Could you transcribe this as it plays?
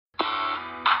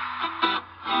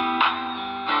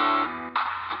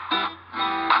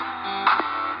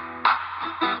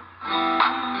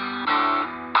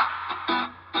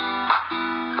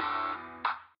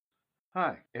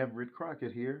Everett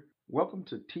Crockett here. Welcome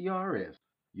to TRS,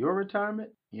 Your Retirement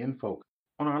in Focus.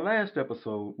 On our last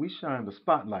episode, we shined a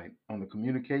spotlight on the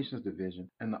Communications Division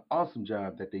and the awesome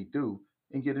job that they do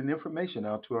in getting information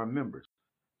out to our members.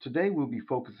 Today, we'll be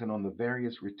focusing on the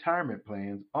various retirement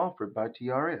plans offered by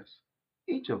TRS.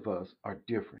 Each of us are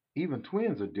different. Even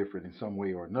twins are different in some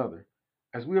way or another.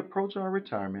 As we approach our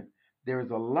retirement, there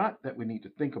is a lot that we need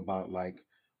to think about, like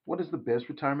what is the best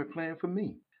retirement plan for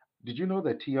me? Did you know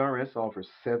that TRS offers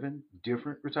 7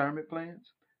 different retirement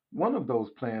plans? One of those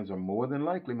plans are more than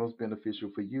likely most beneficial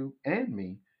for you and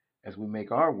me as we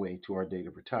make our way to our date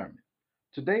of retirement.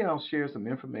 Today, I'll share some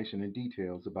information and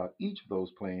details about each of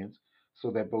those plans so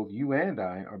that both you and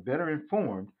I are better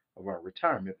informed of our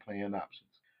retirement plan options.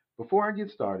 Before I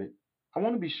get started, I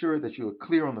want to be sure that you are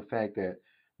clear on the fact that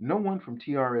no one from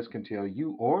TRS can tell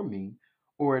you or me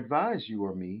or advise you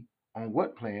or me on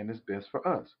what plan is best for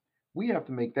us. We have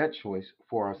to make that choice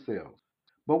for ourselves.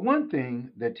 But one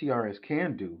thing that TRS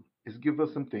can do is give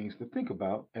us some things to think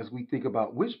about as we think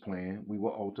about which plan we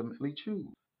will ultimately choose.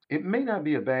 It may not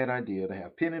be a bad idea to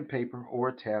have pen and paper or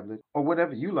a tablet or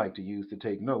whatever you like to use to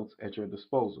take notes at your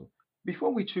disposal.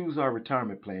 Before we choose our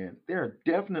retirement plan, there are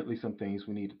definitely some things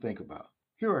we need to think about.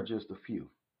 Here are just a few.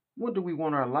 What do we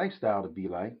want our lifestyle to be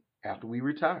like after we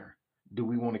retire? Do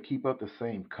we want to keep up the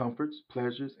same comforts,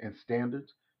 pleasures, and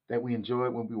standards that we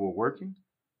enjoyed when we were working?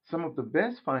 Some of the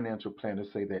best financial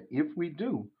planners say that if we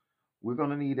do, we're going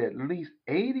to need at least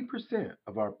 80%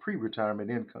 of our pre retirement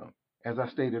income. As I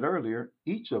stated earlier,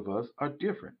 each of us are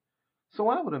different. So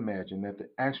I would imagine that the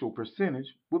actual percentage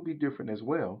would be different as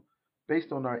well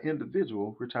based on our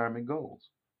individual retirement goals.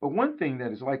 But one thing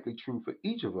that is likely true for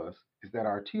each of us is that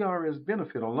our TRS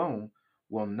benefit alone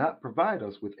will not provide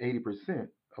us with 80%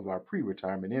 of our pre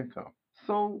retirement income.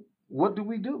 So, what do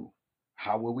we do?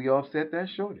 How will we offset that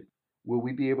shortage? Will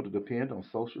we be able to depend on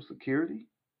Social Security?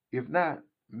 If not,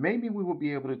 maybe we will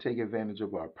be able to take advantage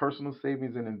of our personal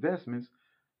savings and investments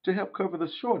to help cover the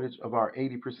shortage of our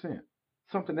 80%.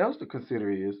 Something else to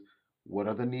consider is what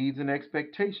are the needs and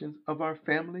expectations of our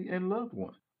family and loved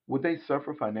ones? Would they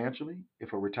suffer financially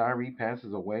if a retiree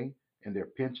passes away and their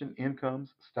pension incomes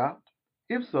stopped?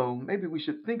 If so, maybe we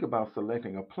should think about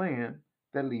selecting a plan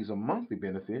that leaves a monthly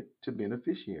benefit to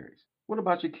beneficiaries. What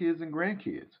about your kids and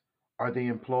grandkids? Are they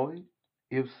employed?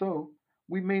 If so,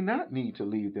 we may not need to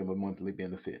leave them a monthly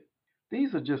benefit.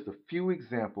 These are just a few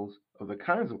examples of the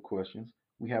kinds of questions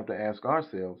we have to ask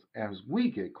ourselves as we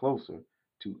get closer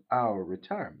to our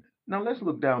retirement. Now let's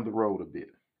look down the road a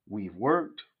bit. We've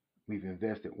worked, we've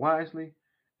invested wisely,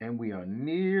 and we are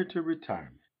near to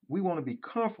retirement. We want to be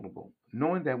comfortable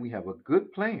knowing that we have a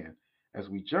good plan as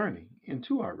we journey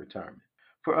into our retirement.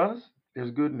 For us,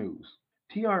 there's good news.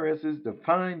 TRS's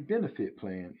defined benefit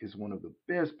plan is one of the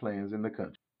best plans in the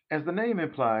country. As the name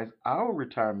implies, our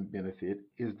retirement benefit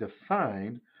is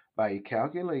defined by a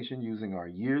calculation using our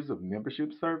years of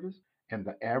membership service and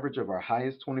the average of our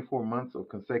highest 24 months of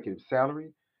consecutive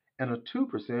salary and a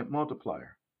 2%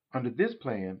 multiplier. Under this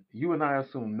plan, you and I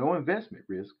assume no investment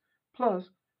risk, plus,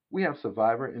 we have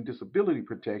survivor and disability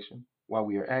protection while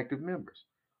we are active members.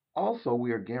 Also,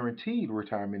 we are guaranteed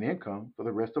retirement income for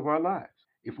the rest of our lives.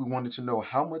 If we wanted to know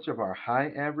how much of our high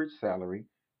average salary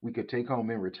we could take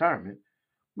home in retirement,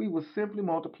 we will simply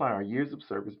multiply our years of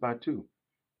service by 2.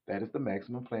 That is the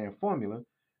maximum plan formula,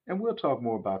 and we'll talk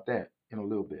more about that in a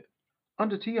little bit.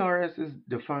 Under TRS's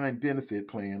defined benefit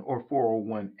plan or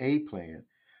 401A plan,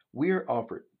 we are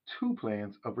offered 2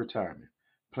 plans of retirement,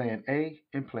 Plan A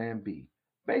and Plan B.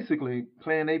 Basically,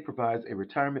 Plan A provides a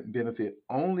retirement benefit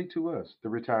only to us, the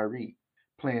retiree.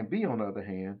 Plan B, on the other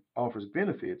hand, offers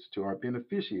benefits to our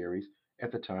beneficiaries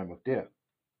at the time of death.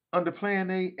 Under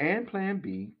Plan A and Plan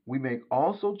B, we may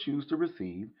also choose to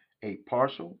receive a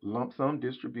partial lump sum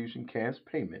distribution cash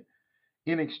payment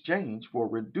in exchange for a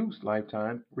reduced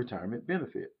lifetime retirement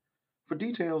benefit. For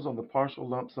details on the partial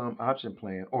lump sum option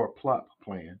plan or PLOP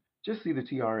plan, just see the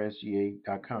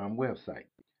trsga.com website.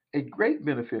 A great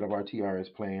benefit of our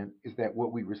TRS plan is that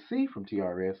what we receive from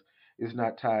TRS is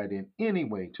not tied in any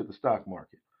way to the stock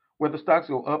market. Whether stocks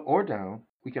go up or down,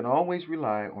 we can always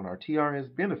rely on our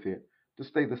TRS benefit to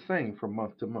stay the same from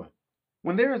month to month.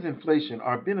 When there is inflation,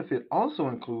 our benefit also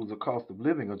includes a cost of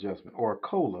living adjustment or a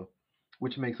COLA,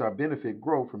 which makes our benefit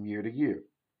grow from year to year.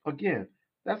 Again,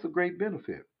 that's a great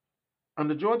benefit.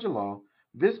 Under Georgia law,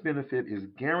 this benefit is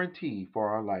guaranteed for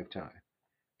our lifetime.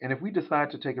 And if we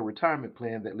decide to take a retirement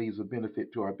plan that leaves a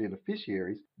benefit to our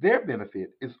beneficiaries, their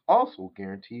benefit is also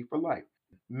guaranteed for life.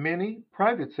 Many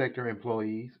private sector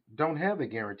employees don't have a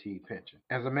guaranteed pension.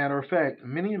 As a matter of fact,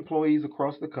 many employees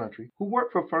across the country who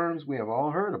work for firms we have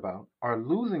all heard about are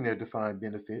losing their defined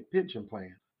benefit pension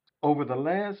plan. Over the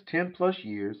last 10 plus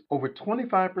years, over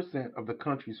 25% of the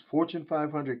country's Fortune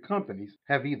 500 companies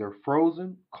have either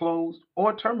frozen, closed,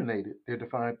 or terminated their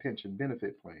defined pension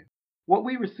benefit plan. What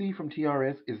we receive from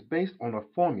TRS is based on a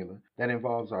formula that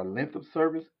involves our length of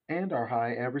service and our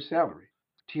high average salary.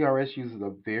 TRS uses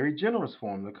a very generous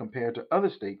formula compared to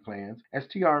other state plans, as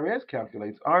TRS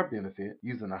calculates our benefit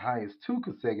using the highest 2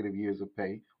 consecutive years of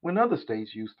pay when other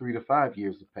states use 3 to 5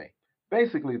 years of pay.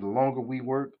 Basically, the longer we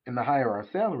work and the higher our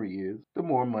salary is, the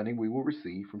more money we will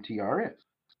receive from TRS.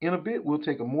 In a bit, we'll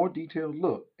take a more detailed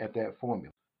look at that formula.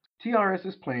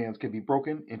 TRS's plans can be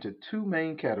broken into two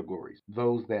main categories: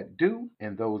 those that do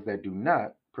and those that do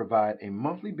not provide a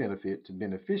monthly benefit to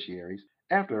beneficiaries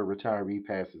after a retiree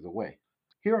passes away.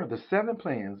 Here are the 7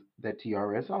 plans that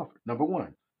TRS offers. Number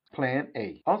 1, Plan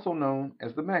A, also known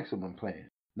as the Maximum Plan.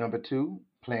 Number 2,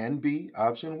 Plan B,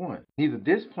 Option 1. Neither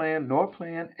this plan nor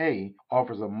Plan A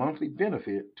offers a monthly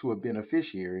benefit to a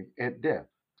beneficiary at death,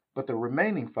 but the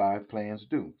remaining 5 plans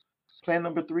do. Plan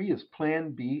number 3 is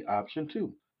Plan B, Option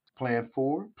 2. Plan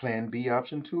 4, Plan B,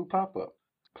 Option 2 pop up.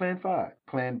 Plan 5,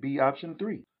 Plan B, Option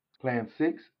 3. Plan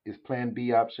 6 is Plan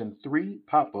B, Option 3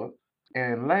 pop up.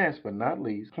 And last but not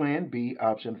least, Plan B,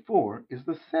 Option 4 is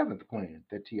the 7th plan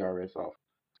that TRS offers.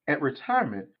 At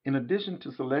retirement, in addition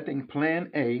to selecting Plan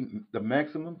A, the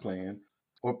maximum plan,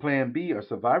 or Plan B, or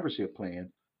survivorship plan,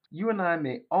 you and I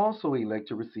may also elect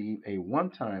to receive a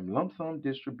one-time lump sum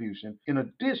distribution in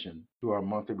addition to our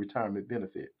monthly retirement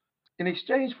benefit. In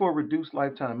exchange for a reduced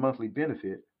lifetime monthly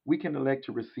benefit, we can elect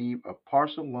to receive a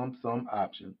partial lump sum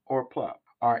option, or PLOP.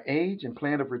 Our age and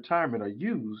plan of retirement are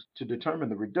used to determine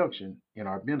the reduction in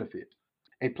our benefits.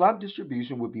 A PLOP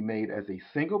distribution would be made as a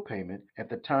single payment at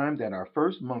the time that our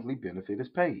first monthly benefit is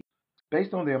paid.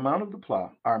 Based on the amount of the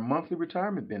PLOP, our monthly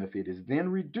retirement benefit is then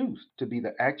reduced to be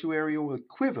the actuarial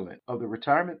equivalent of the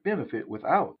retirement benefit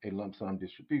without a lump sum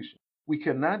distribution. We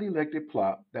cannot elect a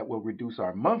PLOP that will reduce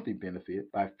our monthly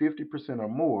benefit by 50% or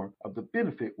more of the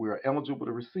benefit we are eligible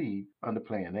to receive under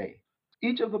Plan A.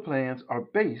 Each of the plans are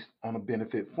based on a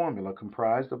benefit formula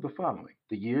comprised of the following: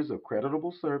 the years of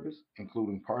creditable service,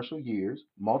 including partial years,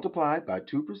 multiplied by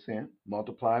 2%,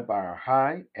 multiplied by our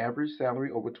high average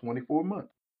salary over 24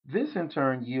 months. This in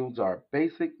turn yields our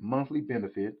basic monthly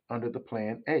benefit under the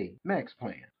Plan A Max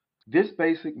plan. This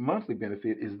basic monthly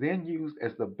benefit is then used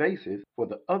as the basis for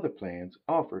the other plans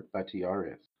offered by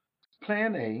TRS.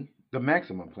 Plan A, the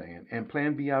maximum plan, and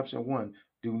Plan B option 1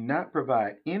 do not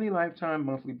provide any lifetime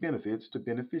monthly benefits to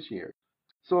beneficiaries.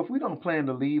 So if we don't plan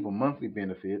to leave a monthly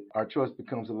benefit, our choice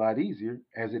becomes a lot easier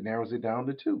as it narrows it down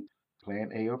to 2,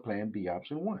 Plan A or Plan B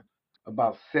option 1.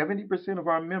 About 70% of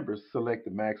our members select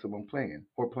the maximum plan,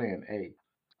 or Plan A.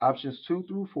 Options 2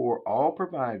 through 4 all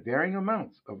provide varying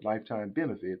amounts of lifetime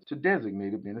benefits to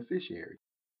designated beneficiaries.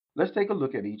 Let's take a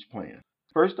look at each plan.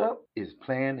 First up is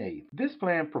Plan A. This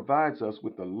plan provides us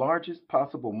with the largest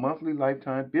possible monthly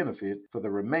lifetime benefit for the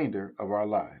remainder of our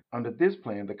lives. Under this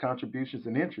plan, the contributions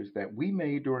and interest that we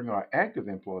made during our active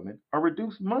employment are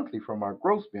reduced monthly from our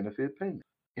gross benefit payment.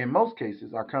 In most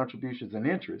cases, our contributions and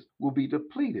interest will be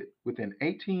depleted within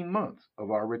 18 months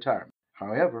of our retirement.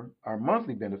 However, our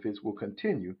monthly benefits will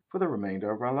continue for the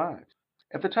remainder of our lives.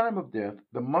 At the time of death,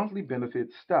 the monthly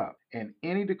benefits stop, and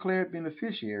any declared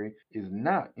beneficiary is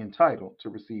not entitled to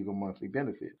receive a monthly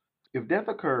benefit. If death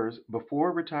occurs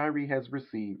before a retiree has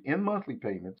received in monthly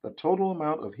payments the total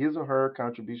amount of his or her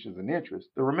contributions and interest,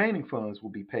 the remaining funds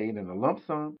will be paid in a lump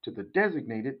sum to the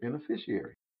designated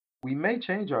beneficiary. We may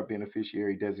change our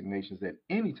beneficiary designations at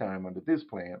any time under this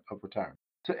plan of retirement.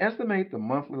 To estimate the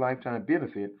monthly lifetime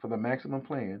benefit for the maximum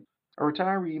plan, a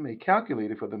retiree may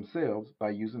calculate it for themselves by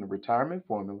using the retirement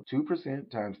formula: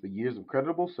 2% times the years of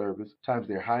creditable service times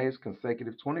their highest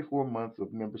consecutive 24 months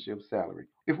of membership salary.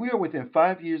 If we are within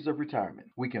 5 years of retirement,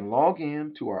 we can log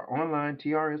in to our online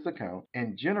TRS account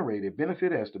and generate a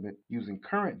benefit estimate using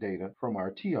current data from our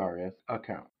TRS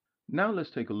account. Now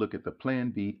let's take a look at the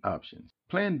Plan B options.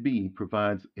 Plan B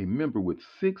provides a member with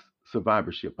 6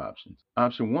 survivorship options.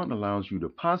 Option 1 allows you to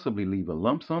possibly leave a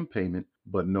lump sum payment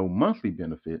but no monthly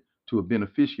benefit to a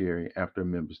beneficiary after a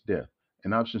member's death.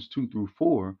 And options 2 through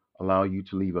 4 allow you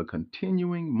to leave a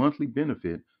continuing monthly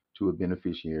benefit to a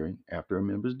beneficiary after a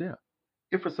member's death.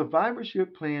 If a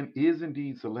survivorship plan is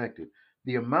indeed selected,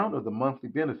 the amount of the monthly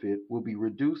benefit will be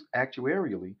reduced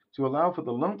actuarially to allow for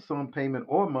the lump sum payment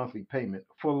or monthly payment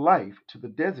for life to the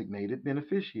designated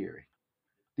beneficiary.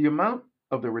 The amount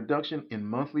of the reduction in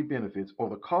monthly benefits, or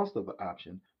the cost of the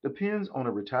option, depends on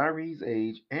a retiree's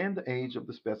age and the age of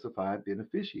the specified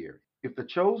beneficiary. If the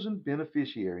chosen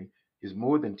beneficiary is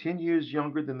more than 10 years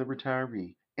younger than the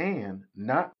retiree and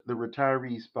not the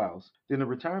retiree's spouse, then the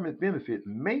retirement benefit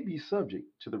may be subject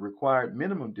to the required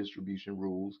minimum distribution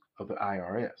rules of the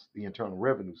IRS, the Internal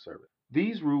Revenue Service.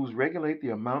 These rules regulate the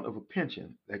amount of a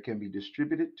pension that can be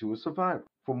distributed to a survivor.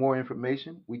 For more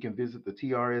information, we can visit the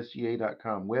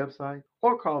trsga.com website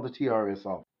or call the TRS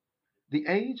office. The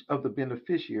age of the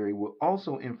beneficiary will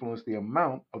also influence the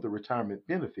amount of the retirement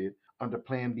benefit under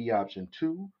Plan B Option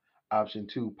 2, Option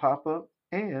 2 Pop Up,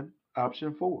 and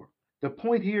Option 4. The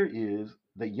point here is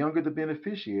the younger the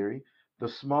beneficiary, the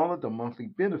smaller the monthly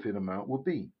benefit amount will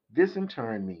be. This in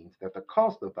turn means that the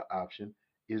cost of the option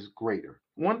is greater.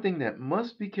 One thing that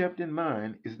must be kept in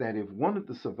mind is that if one of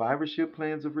the survivorship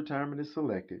plans of retirement is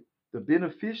selected, the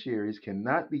beneficiaries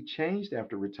cannot be changed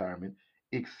after retirement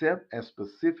except as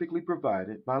specifically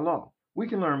provided by law. We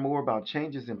can learn more about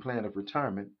changes in plan of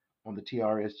retirement on the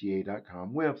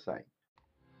trsga.com website.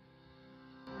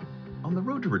 On the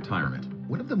road to retirement,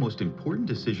 one of the most important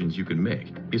decisions you can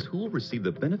make is who will receive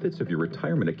the benefits of your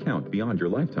retirement account beyond your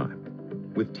lifetime.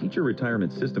 With Teacher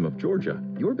Retirement System of Georgia,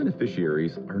 your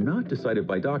beneficiaries are not decided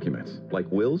by documents like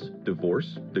wills,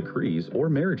 divorce, decrees, or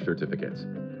marriage certificates.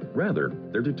 Rather,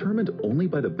 they're determined only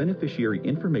by the beneficiary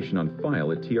information on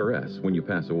file at TRS when you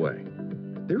pass away.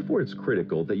 Therefore, it's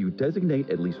critical that you designate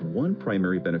at least one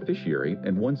primary beneficiary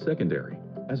and one secondary,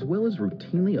 as well as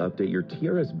routinely update your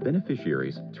TRS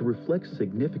beneficiaries to reflect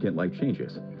significant life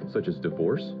changes, such as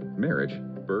divorce, marriage,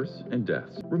 births, and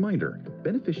deaths. Reminder,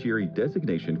 beneficiary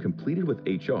designation completed with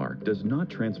HR does not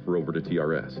transfer over to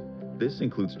TRS. This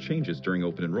includes changes during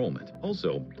open enrollment.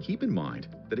 Also, keep in mind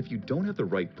that if you don't have the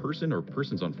right person or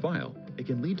persons on file, it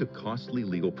can lead to costly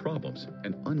legal problems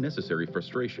and unnecessary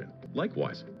frustration.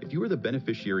 Likewise, if you are the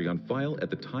beneficiary on file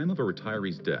at the time of a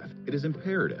retiree's death, it is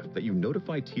imperative that you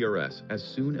notify TRS as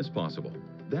soon as possible.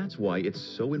 That's why it's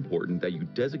so important that you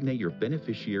designate your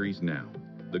beneficiaries now.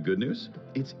 The good news?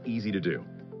 It's easy to do.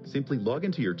 Simply log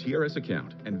into your TRS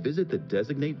account and visit the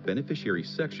Designate Beneficiary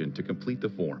section to complete the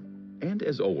form. And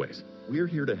as always, we're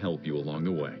here to help you along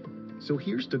the way. So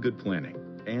here's to good planning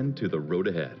and to the road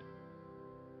ahead.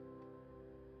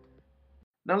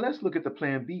 Now let's look at the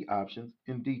Plan B options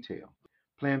in detail.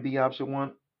 Plan B Option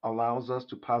 1 allows us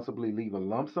to possibly leave a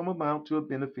lump sum amount to a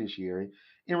beneficiary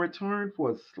in return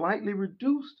for a slightly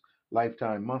reduced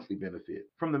lifetime monthly benefit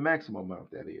from the maximum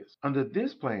amount, that is. Under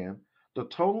this plan, the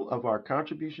total of our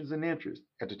contributions and interest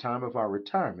at the time of our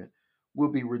retirement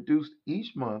will be reduced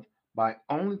each month by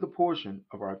only the portion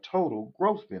of our total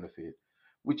gross benefit,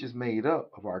 which is made up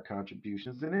of our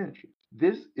contributions and interest.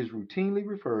 This is routinely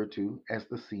referred to as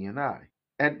the CNI.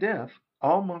 At death,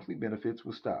 all monthly benefits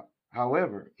will stop.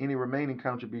 However, any remaining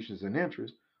contributions and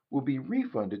interest will be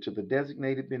refunded to the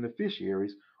designated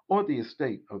beneficiaries or the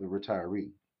estate of the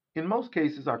retiree. In most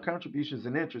cases, our contributions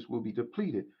and interest will be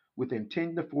depleted within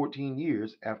 10 to 14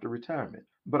 years after retirement,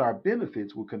 but our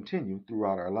benefits will continue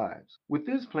throughout our lives. With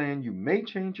this plan, you may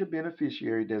change your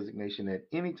beneficiary designation at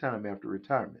any time after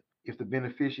retirement. If the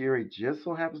beneficiary just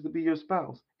so happens to be your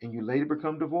spouse and you later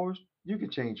become divorced, you can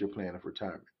change your plan of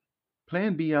retirement.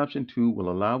 Plan B Option 2 will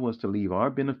allow us to leave our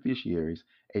beneficiaries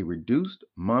a reduced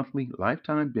monthly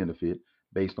lifetime benefit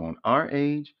based on our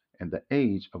age and the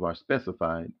age of our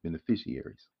specified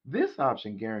beneficiaries. This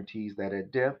option guarantees that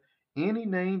at death, any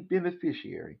named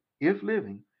beneficiary, if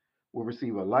living, will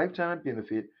receive a lifetime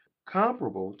benefit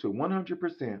comparable to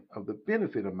 100% of the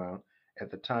benefit amount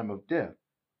at the time of death,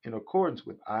 in accordance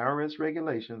with IRS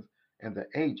regulations and the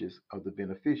ages of the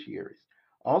beneficiaries.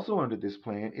 Also under this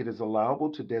plan, it is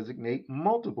allowable to designate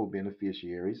multiple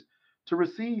beneficiaries to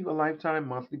receive a lifetime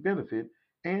monthly benefit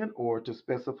and or to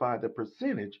specify the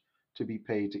percentage to be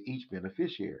paid to each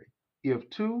beneficiary. If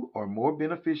two or more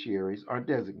beneficiaries are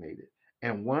designated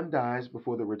and one dies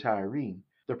before the retiree,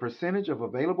 the percentage of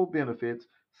available benefits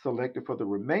selected for the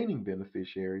remaining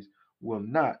beneficiaries will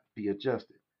not be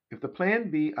adjusted. If the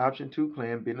Plan B Option 2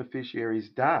 plan beneficiaries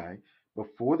die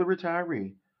before the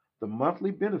retiree, the monthly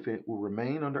benefit will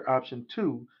remain under Option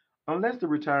 2 unless the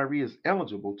retiree is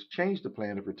eligible to change the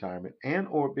plan of retirement and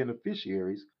or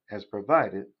beneficiaries as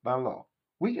provided by law.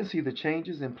 We can see the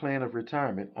changes in plan of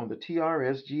retirement on the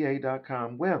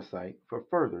trsga.com website for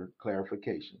further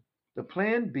clarification. The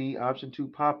Plan B Option 2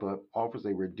 pop-up offers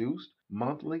a reduced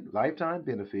monthly lifetime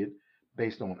benefit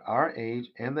based on our age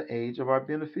and the age of our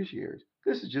beneficiaries.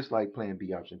 This is just like Plan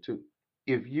B Option 2.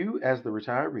 If you, as the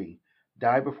retiree,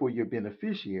 die before your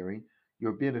beneficiary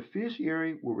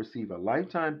will receive a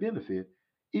lifetime benefit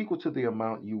equal to the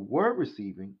amount you were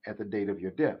receiving at the date of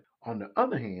your death. On the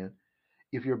other hand,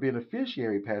 if your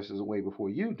beneficiary passes away before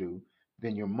you do,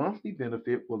 then your monthly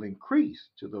benefit will increase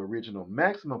to the original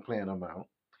maximum plan amount,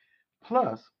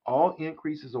 plus all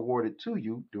increases awarded to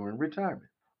you during retirement.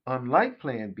 Unlike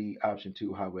Plan B option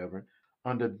 2, however,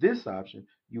 under this option,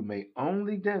 you may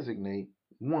only designate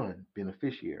one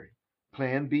beneficiary.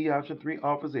 Plan B option 3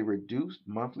 offers a reduced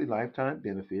monthly lifetime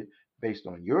benefit based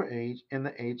on your age and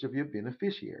the age of your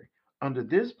beneficiary. Under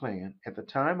this plan, at the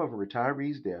time of a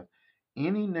retiree's death,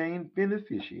 any named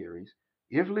beneficiaries,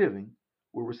 if living,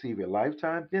 will receive a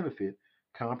lifetime benefit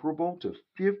comparable to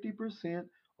 50%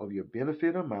 of your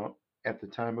benefit amount at the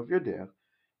time of your death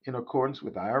in accordance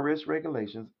with IRS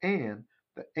regulations and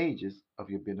the ages of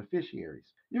your beneficiaries.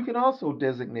 You can also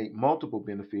designate multiple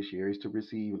beneficiaries to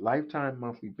receive lifetime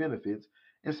monthly benefits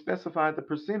and specify the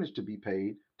percentage to be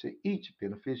paid to each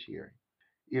beneficiary.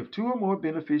 If two or more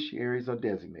beneficiaries are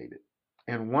designated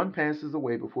and one passes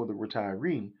away before the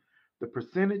retiree, the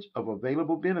percentage of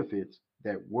available benefits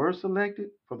that were selected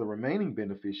for the remaining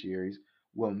beneficiaries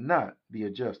will not be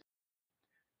adjusted.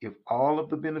 If all of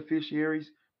the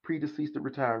beneficiaries predecease the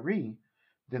retiree,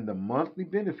 then the monthly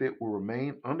benefit will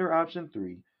remain under option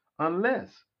 3 unless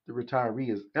the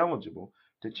retiree is eligible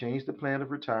to change the plan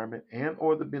of retirement and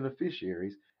or the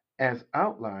beneficiaries as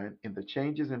outlined in the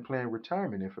changes in plan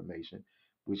retirement information,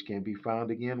 which can be found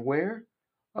again where?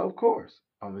 Of course,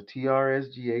 on the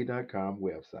trsga.com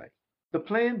website. The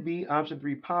Plan B option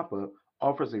 3 pop-up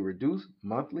offers a reduced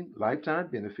monthly lifetime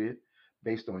benefit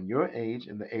based on your age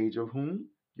and the age of whom?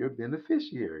 Your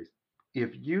beneficiaries.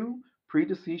 If you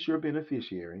predecease your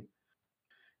beneficiary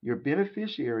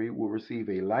will receive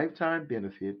a lifetime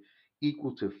benefit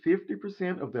equal to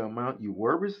 50% of the amount you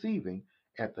were receiving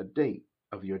at the date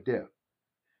of your death.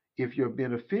 If your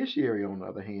beneficiary, on the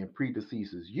other hand,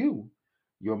 predeceases you,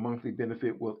 your monthly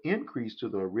benefit will increase to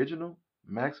the original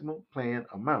maximum plan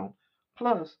amount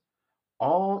plus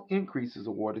all increases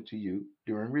awarded to you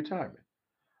during retirement.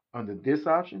 Under this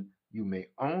option, you may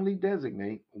only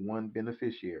designate one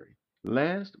beneficiary.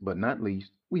 Last but not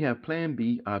least, we have Plan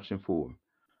B option 4.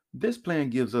 This plan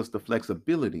gives us the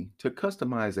flexibility to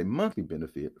customize a monthly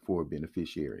benefit for a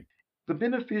beneficiary. The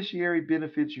beneficiary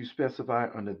benefits you specify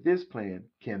under this plan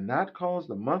cannot cause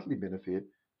the monthly benefit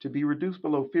to be reduced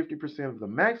below 50% of the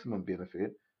maximum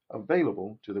benefit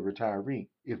available to the retiree.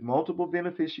 If multiple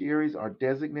beneficiaries are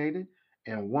designated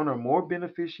and one or more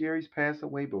beneficiaries pass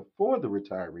away before the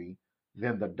retiree,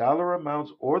 then the dollar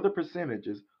amounts or the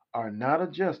percentages are not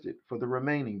adjusted for the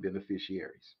remaining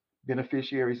beneficiaries.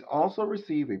 Beneficiaries also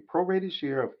receive a prorated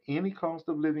share of any cost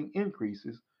of living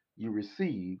increases you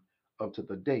receive up to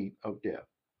the date of death.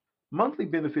 Monthly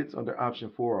benefits under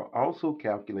option 4 are also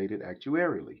calculated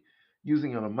actuarially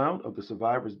using an amount of the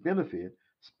survivor's benefit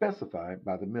specified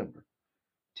by the member.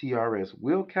 TRS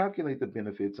will calculate the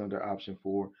benefits under option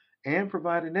 4 and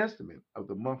provide an estimate of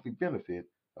the monthly benefit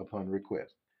upon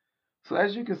request. So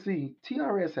as you can see,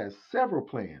 TRS has several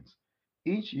plans,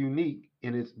 each unique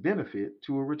in its benefit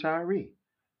to a retiree.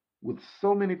 With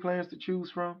so many plans to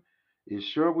choose from, it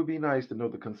sure would be nice to know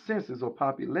the consensus or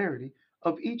popularity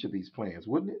of each of these plans,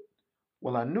 wouldn't it?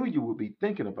 Well, I knew you would be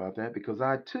thinking about that because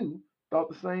I too thought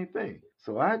the same thing.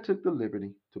 So I took the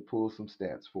liberty to pull some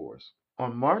stats for us.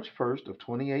 On March 1st of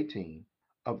 2018,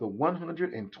 of the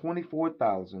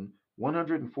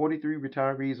 124,143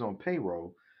 retirees on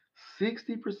payroll,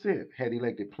 60% had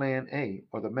elected Plan A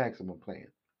or the maximum plan.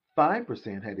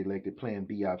 5% had elected Plan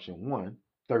B option 1,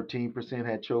 13%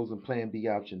 had chosen Plan B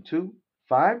option 2,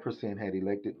 5% had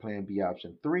elected Plan B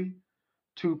option 3,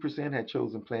 2% had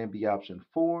chosen Plan B option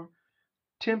 4,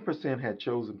 10% had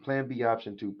chosen Plan B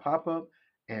option 2 pop up,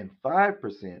 and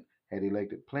 5% had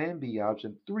elected Plan B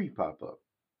option 3 pop up.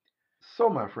 So,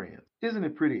 my friends, isn't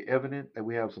it pretty evident that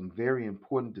we have some very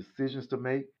important decisions to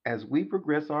make as we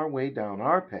progress our way down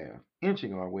our path,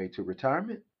 inching our way to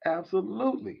retirement?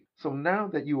 Absolutely. So, now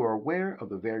that you are aware of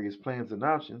the various plans and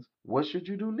options, what should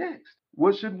you do next?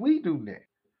 What should we do next?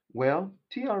 Well,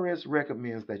 TRS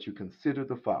recommends that you consider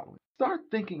the following. Start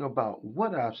thinking about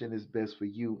what option is best for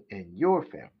you and your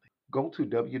family. Go to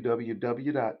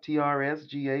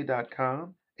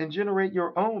www.trsga.com and generate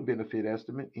your own benefit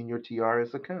estimate in your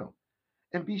TRS account.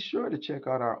 And be sure to check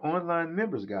out our online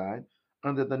members guide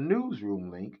under the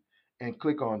newsroom link and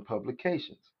click on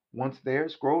publications. Once there,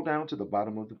 scroll down to the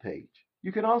bottom of the page.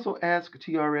 You can also ask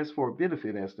TRS for a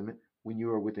benefit estimate when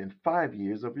you are within 5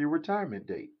 years of your retirement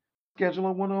date. Schedule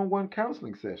a one-on-one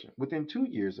counseling session within 2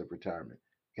 years of retirement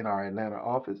in our Atlanta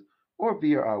office or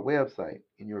via our website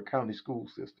in your county school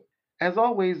system. As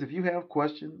always, if you have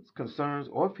questions, concerns,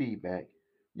 or feedback,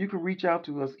 you can reach out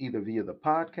to us either via the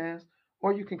podcast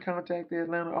or you can contact the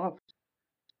Atlanta office.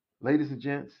 Ladies and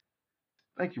gents,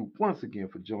 thank you once again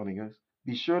for joining us.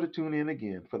 Be sure to tune in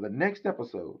again for the next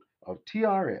episode of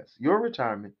TRS, Your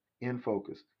Retirement in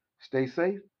Focus. Stay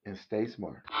safe and stay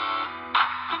smart.